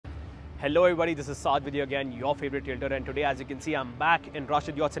Hello everybody, this is Saad with you again, your favorite realtor, and today as you can see I'm back in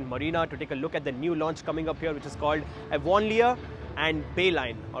Rashid Yachts Marina to take a look at the new launch coming up here, which is called Avonlea and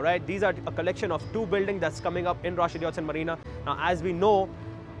Bayline. Alright, these are a collection of two buildings that's coming up in Rashid Yachts Marina. Now as we know,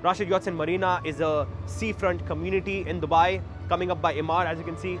 Rashid Yachts Marina is a seafront community in Dubai, coming up by Emaar. As you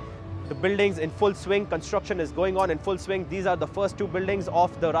can see, the buildings in full swing, construction is going on in full swing. These are the first two buildings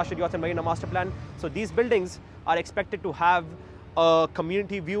of the Rashid Yachts Marina master plan. So these buildings are expected to have a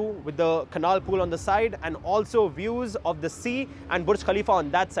community view with the canal pool on the side and also views of the sea and Burj Khalifa on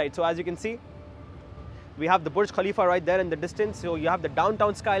that side. So as you can see, we have the Burj Khalifa right there in the distance. So you have the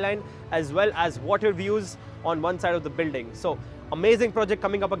downtown skyline as well as water views on one side of the building. So amazing project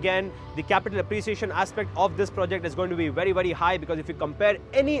coming up again. The capital appreciation aspect of this project is going to be very, very high, because if you compare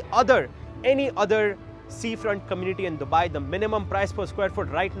any other seafront community in Dubai, the minimum price per square foot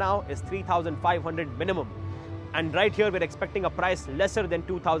right now is 3,500 minimum. And right here, we're expecting a price lesser than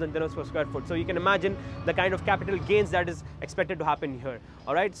 2,000 dirhams per square foot. So you can imagine the kind of capital gains that is expected to happen here.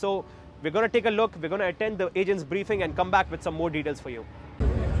 All right, so we're going to take a look. We're going to attend the agent's briefing and come back with some more details for you.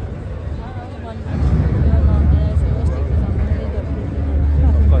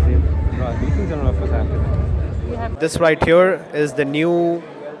 This right here is the new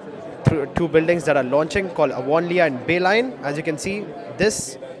two buildings that are launching, called Avonlea and Bayline. As you can see,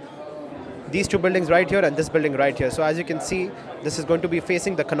 these two buildings right here and this building right here. So as you can see, this is going to be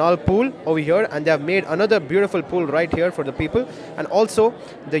facing the canal pool over here, and they have made another beautiful pool right here for the people. And also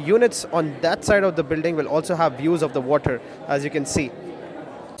the units on that side of the building will also have views of the water, as you can see.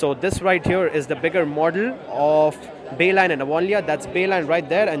 So this right here is the bigger model of Bayline and Avonlea. That's Bayline right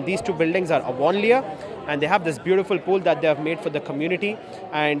there, and these two buildings are Avonlea, and they have this beautiful pool that they have made for the community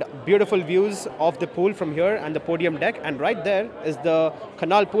and beautiful views of the pool from here and the podium deck. And right there is the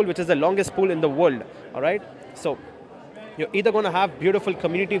canal pool, which is the longest pool in the world. All right, so you're either going to have beautiful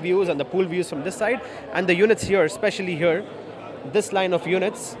community views and the pool views from this side, and the units here, especially here, this line of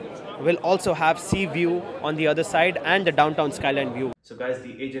units will also have sea view on the other side and the downtown skyline view. So guys,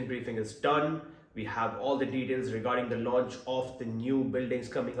 the agent briefing is done. We have all the details regarding the launch of the new buildings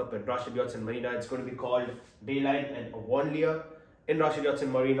coming up in Rashid Yachts Marina. It's going to be called Bayline and Avonlea in Rashid Yachts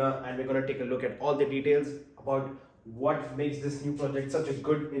Marina, and we're going to take a look at all the details about what makes this new project such a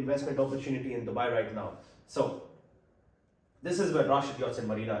good investment opportunity in Dubai right now. So this is where Rashid Yachts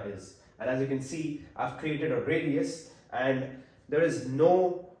Marina is, and as you can see, I've created a radius, and there is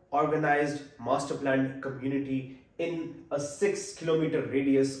no organized master planned community in a 6-kilometer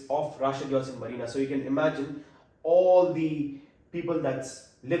radius of Rashid Yachts Marina. So you can imagine all the people that's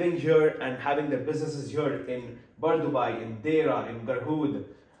living here and having their businesses here in Bar Dubai, in Deira, in Garhoud.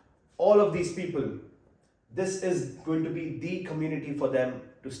 All of these people, this is going to be the community for them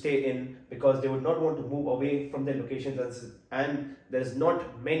to stay in, because they would not want to move away from their locations, and there's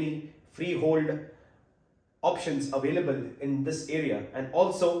not many freehold options available in this area. And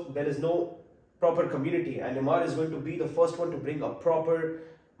also there is no proper community, and Emaar is going to be the first one to bring a proper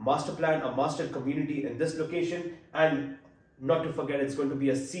master plan, a master community in this location. And not to forget, it's going to be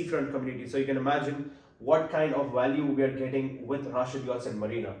a seafront community. So you can imagine what kind of value we are getting with Rashid Yachts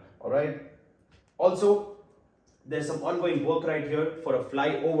Marina. All right, also there's some ongoing work right here for a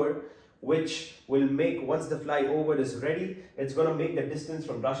flyover, which will make, once the flyover is ready, it's going to make the distance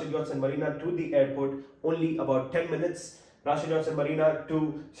from Rashid Yachts Marina to the airport only about 10 minutes. Rashid Yachts Marina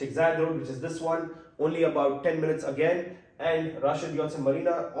to Sheikh Zayed Road, which is this one, only about 10 minutes again. And Rashid Yachts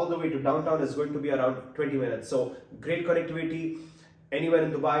Marina all the way to downtown is going to be around 20 minutes. So great connectivity anywhere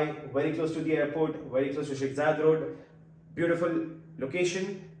in Dubai, very close to the airport, very close to Sheikh Zayed Road, beautiful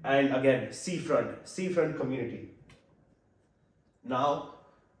location, and again, seafront community. Now,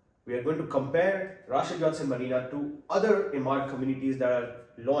 we are going to compare Rashid Yachts Marina to other Emaar communities that are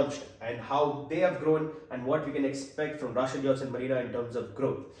launched and how they have grown and what we can expect from Rashid Yachts Marina in terms of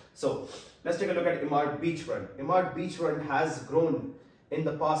growth. So let's take a look at Emaar Beachfront. Emaar Beachfront has grown in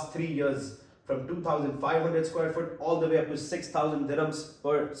the past 3 years from 2,500 square foot all the way up to 6,000 dirhams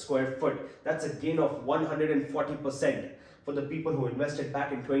per square foot. That's a gain of 140% for the people who invested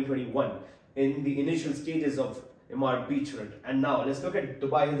back in 2021 in the initial stages of Emaar Beachfront. And now let's look at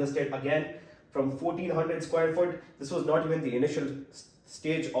Dubai Hills Estate again. From 1,400 square foot, this was not even the initial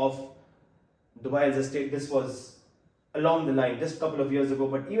stage of Dubai Hills Estate. This was along the line just a couple of years ago,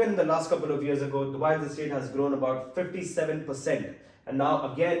 but even in the last couple of years ago, Dubai Hills Estate has grown about 57%. And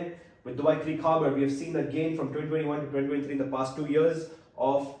now again, with Dubai Creek Harbour, we have seen a gain from 2021 to 2023 in the past 2 years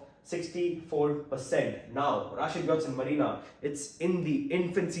of 64%. Now, Rashid Yachts Marina, it's in the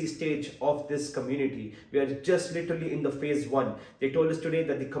infancy stage of this community. We are just literally in the phase 1. They told us today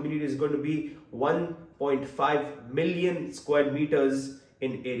that the community is going to be 1.5 million square meters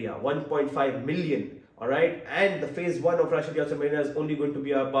in area, 1.5 million. All right, and the phase 1 of Rashid Yachts Marina is only going to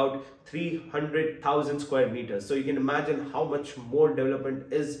be about 300,000 square meters. So you can imagine how much more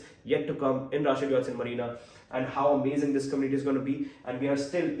development is yet to come in Rashid Yachts Marina, and how amazing this community is going to be. And we are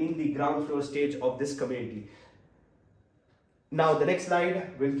still in the ground floor stage of this community. Now the next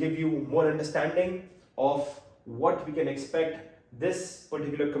slide will give you more understanding of what we can expect this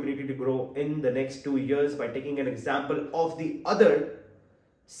particular community to grow in the next 2 years, by taking an example of the other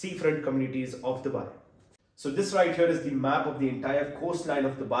seafront communities of Dubai. So this right here is the map of the entire coastline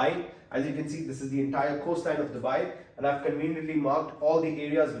of Dubai. As you can see, this is the entire coastline of Dubai, and I've conveniently marked all the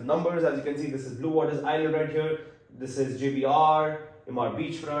areas with numbers. As you can see, this is Blue Waters Island right here. This is JBR, Emaar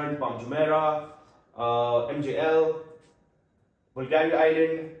Beachfront, Palm Jumeirah, MJL, Bulgaria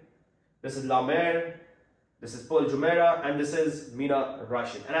Island. This is La Mer. This is Pearl Jumeirah, and this is Mina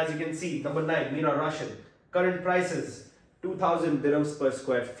Rashid. And as you can see, number 9, Mina Rashid. Current prices 2,000 dirhams per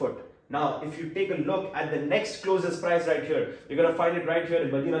square foot. Now, if you take a look at the next closest price right here, you're going to find it right here in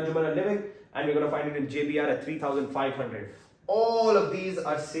Medina Jumeirah Living, and you're going to find it in JBR at 3,500. All of these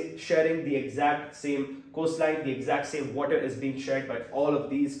are sharing the exact same coastline, the exact same water is being shared by all of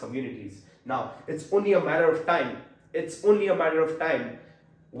these communities. Now, it's only a matter of time. It's only a matter of time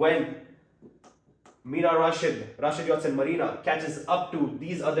when Mina Rashid Yachts Marina catches up to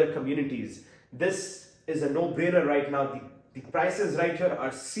these other communities. This is a no-brainer right now. The prices right here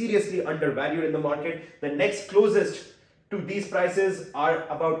are seriously undervalued in the market. The next closest to these prices are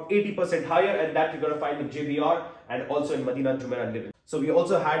about 80% higher, and that you're going to find in JBR and also in Medina Jumeirah Living. So we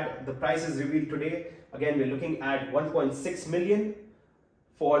also had the prices revealed today. Again, we're looking at 1.6 million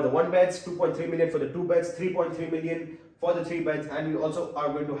for the 1 beds, 2.3 million for the 2 beds, 3.3 million for the 3 beds, and we also are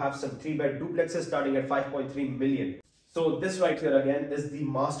going to have some 3-bed duplexes starting at 5.3 million. So this right here again is the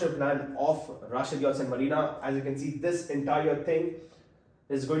master plan of Rashid Yachts Marina. As you can see, this entire thing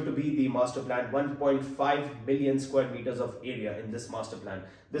is going to be the master plan, 1.5 million square meters of area in this master plan.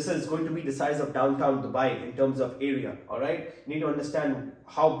 This is going to be the size of downtown Dubai in terms of area. All right, you need to understand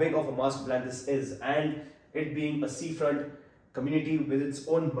how big of a master plan this is, and it being a seafront community with its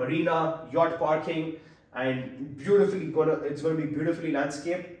own marina, yacht parking, and it's going to be beautifully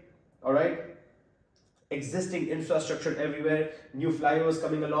landscaped. All right, existing infrastructure everywhere, new flyovers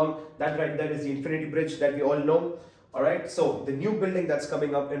coming along. That right there is the Infinity Bridge that we all know. All right, so the new building that's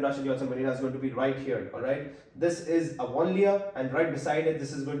coming up in Rashid Yachts Marina is going to be right here. All right, this is Avonlea, and right beside it,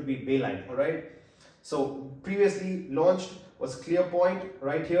 this is going to be Bayline. All right, so previously launched was Clear Point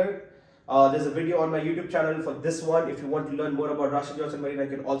right here. There's a video on my YouTube channel for this one. If you want to learn more about Rashid Yachts Marina, you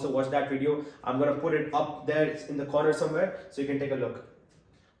can also watch that video. I'm going to put it up there, it's in the corner somewhere, so you can take a look.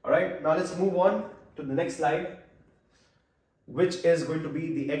 All right, now let's move on to the next slide, which is going to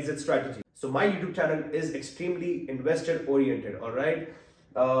be the exit strategy. So my YouTube channel is extremely investor oriented. All right,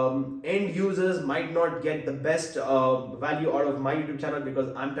 end users might not get the best value out of my YouTube channel,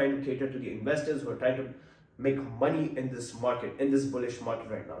 because I'm trying to cater to the investors who are trying to make money in this market, in this bullish market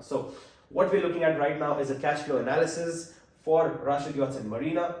right now. So what we're looking at right now is a cash flow analysis for Rashid Yachts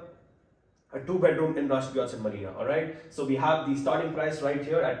Marina, a 2-bedroom in Rashid Yachts Marina. All right, so we have the starting price right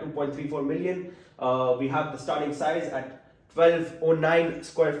here at 2.34 million. We have the starting size at 1209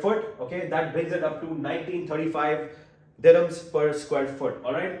 square foot. Okay, that brings it up to 1935 dirhams per square foot.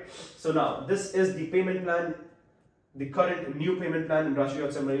 All right, so now this is the payment plan, the current new payment plan in Rashid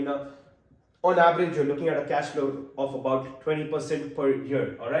Yachts Marina. On average, you're looking at a cash flow of about 20% per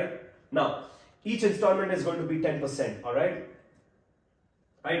year. All right, now each installment is going to be 10%. All right,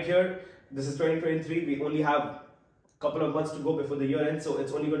 right here, this is 2023. We only have couple of months to go before the year end, so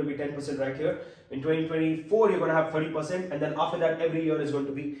it's only going to be 10% right here. In 2024 you're going to have 30%, and then after that every year is going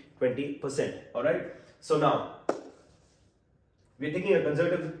to be 20%. all right, so now we're taking a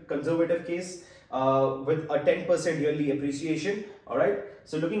conservative case with a 10% yearly appreciation. All right,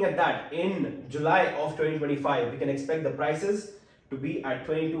 so looking at that, in July of 2025 we can expect the prices to be at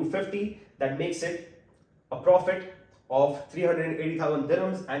 2250. That makes it a profit of 380,000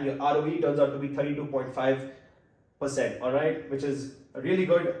 dirhams, and your ROE turns out to be 32.5%. all right, which is really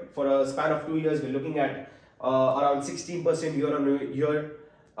good. For a span of 2 years, we're looking at around 16% year on year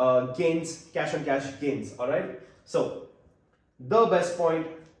gains, cash on cash gains. All right, so the best point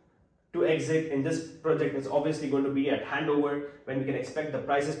to exit in this project is obviously going to be at handover, when we can expect the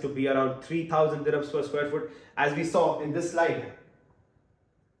prices to be around 3,000 dirhams per square foot, as we saw in this slide.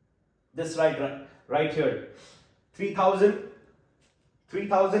 This right here, 3,000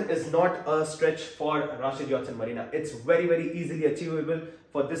 is not a stretch for Rashid Yachts Marina. It's very, very easily achievable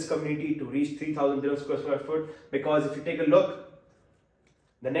for this community to reach 3,000 dirhams per square foot, because if you take a look,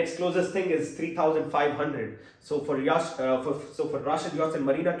 The next closest thing is 3,500. So for Rashid Yachts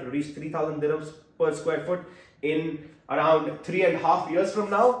Marina to reach 3,000 dirhams per square foot in around 3.5 years from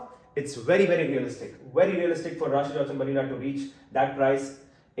now, it's very, very realistic. Very realistic for Rashid Yachts Marina to reach that price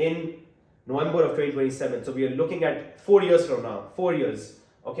in November of 2027. So we are looking at 4 years from now. 4 years.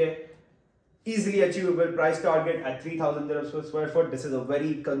 Okay. Easily achievable price target at 3,000 dirhams per square foot. This is a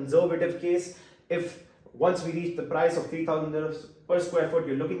very conservative case. If once we reach the price of 3,000 dirhams per square foot,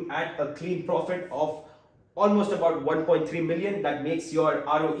 you're looking at a clean profit of almost about 1.3 million. That makes your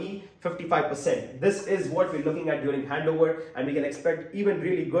ROE 55%. This is what we're looking at during handover, and we can expect even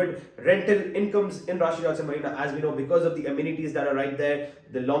really good rental incomes in Rashid Yachts Marina, as we know, because of the amenities that are right there.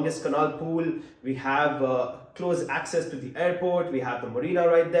 The longest canal pool, we have close access to the airport, we have the marina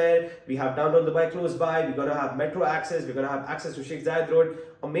right there, we have downtown Dubai close by, we're gonna have metro access, we're gonna have access to Sheikh Zayed Road.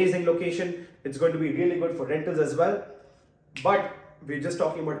 Amazing location. It's going to be really good for rentals as well. But we're just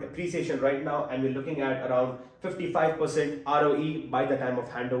talking about appreciation right now, and we're looking at around 55% ROE by the time of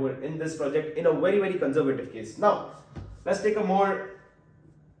handover in this project, in a very, very conservative case. Now, let's take a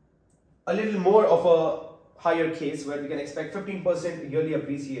little more of a higher case where we can expect 15% yearly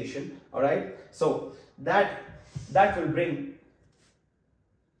appreciation. All right, so that will bring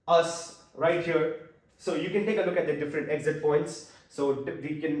us right here. So you can take a look at the different exit points. So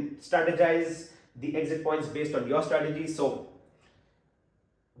we can strategize the exit points based on your strategy. So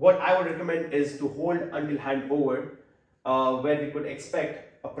what I would recommend is to hold until handover, where we could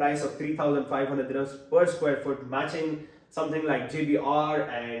expect a price of 3,500 dirhams per square foot, matching something like JBR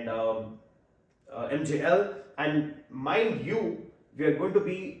and MJL. And mind you, we are going to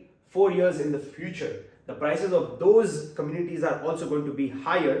be 4 years in the future. The prices of those communities are also going to be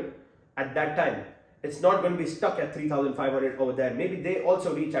higher at that time. It's not going to be stuck at 3,500 over there. Maybe they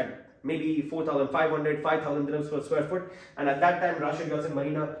also reach at maybe 4,500, 5,000 dirhams per square foot. And at that time, Rashid Yachts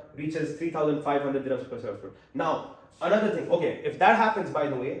Marina reaches 3,500 dirhams per square foot. Now, another thing, okay, if that happens, by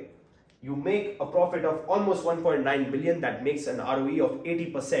the way, you make a profit of almost 1.9 billion. That makes an ROE of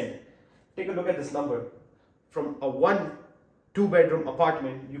 80%. Take a look at this number. From a 1-2 bedroom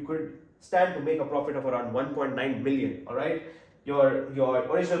apartment, you could stand to make a profit of around 1.9 million. All right, your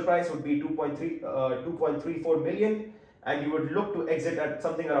original price would be 2.34 million, and you would look to exit at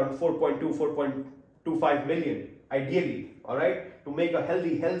something around 4.25 million ideally. All right, to make a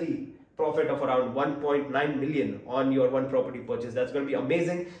healthy profit of around 1.9 million on your one property purchase. That's going to be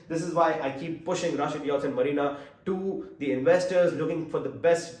amazing. This is why I keep pushing Rashid Yachts Marina to the investors looking for the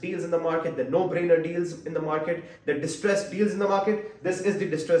best deals in the market, the no-brainer deals in the market, the distressed deals in the market. This is the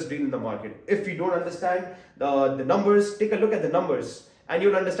distressed deal in the market. If you don't understand the numbers, take a look at the numbers and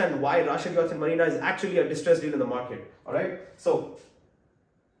you'll understand why Rashid Yachts Marina is actually a distressed deal in the market. All right. So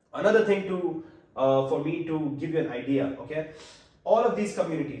another thing to for me to give you an idea, okay, all of these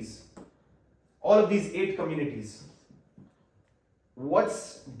communities, all of these 8 communities,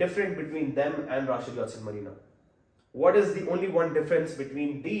 what's different between them and Rashid Yachts Marina? What is the only one difference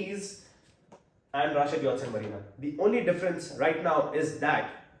between these and Rashid Yachts Marina? The only difference right now is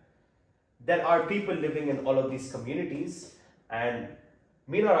that there are people living in all of these communities, and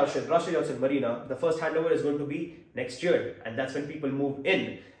Rashid Yachts Marina, the first handover is going to be next year, and that's when people move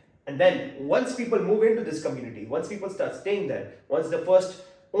in. And then once people move into this community, once people start staying there, once the first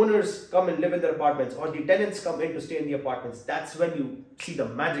owners come and live in their apartments, or the tenants come in to stay in the apartments, that's when you see the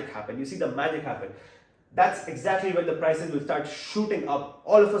magic happen. You see the magic happen. That's exactly when the prices will start shooting up.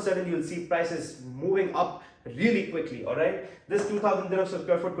 All of a sudden, you'll see prices moving up really quickly. All right, this 2,000 dirhams per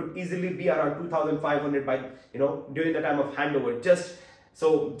square foot could easily be around 2,500 by during the time of handover.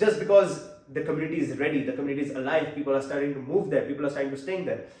 Just because the community is ready, the community is alive, people are starting to move there, people are starting to stay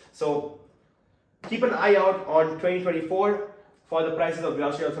there. So keep an eye out on 2024. For the prices of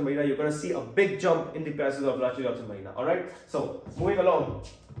Rashid Yachts Marina, you're going to see a big jump in the prices of Rashid Yachts Marina. All right. So moving along,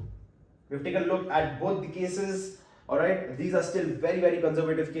 we've taken a look at both the cases. All right. These are still very, very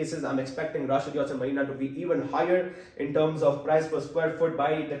conservative cases. I'm expecting Rashid Yachts Marina to be even higher in terms of price per square foot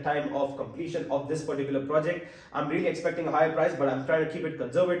by the time of completion of this particular project. I'm really expecting a higher price, but I'm trying to keep it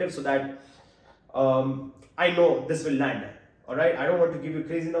conservative so that I know this will land. All right. I don't want to give you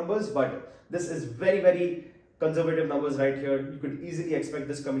crazy numbers, but this is very, very conservative numbers right here. You could easily expect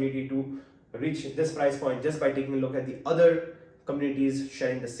this community to reach this price point just by taking a look at the other communities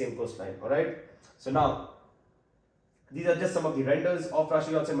sharing the same coastline. All right. So now, these are just some of the renders of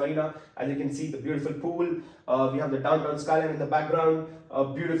Rashid Yachts Marina. As you can see, the beautiful pool. We have the downtown skyline in the background. A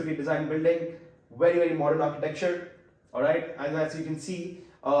beautifully designed building. Very, very modern architecture. All right. And as you can see,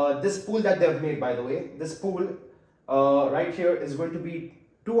 this pool that they have made, by the way, this pool right here is going to be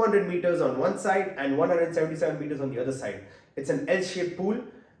 200 meters on one side and 177 meters on the other side. It's an L-shaped pool,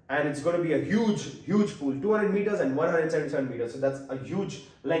 and it's going to be a huge pool, 200 meters and 177 meters. So that's a huge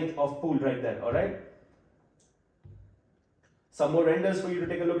length of pool right there. All right. Some more renders for you to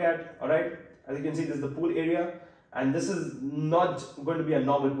take a look at. All right. As you can see, this is the pool area, and this is not going to be a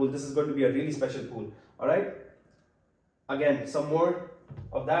normal pool. This is going to be a really special pool. All right. Again, some more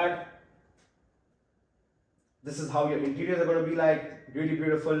of that. This is how your interiors are going to be like. Really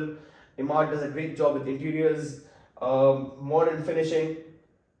beautiful. Emaar does a great job with interiors, modern finishing.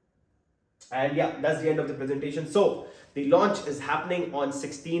 And yeah, that's the end of the presentation. So the launch is happening on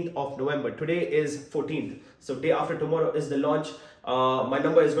 16th of November. Today is 14th. So day after tomorrow is the launch. My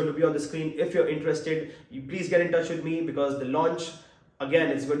number is going to be on the screen. If you're interested, you please get in touch with me, because the launch, again,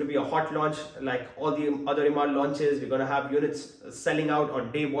 it's going to be a hot launch like all the other Emaar launches. We're going to have units selling out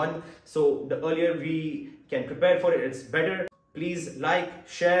on day one. So the earlier we can prepare for it, it's better. Please like,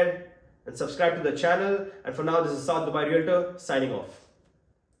 share, and subscribe to the channel. And for now, this is South Dubai Realtor signing off.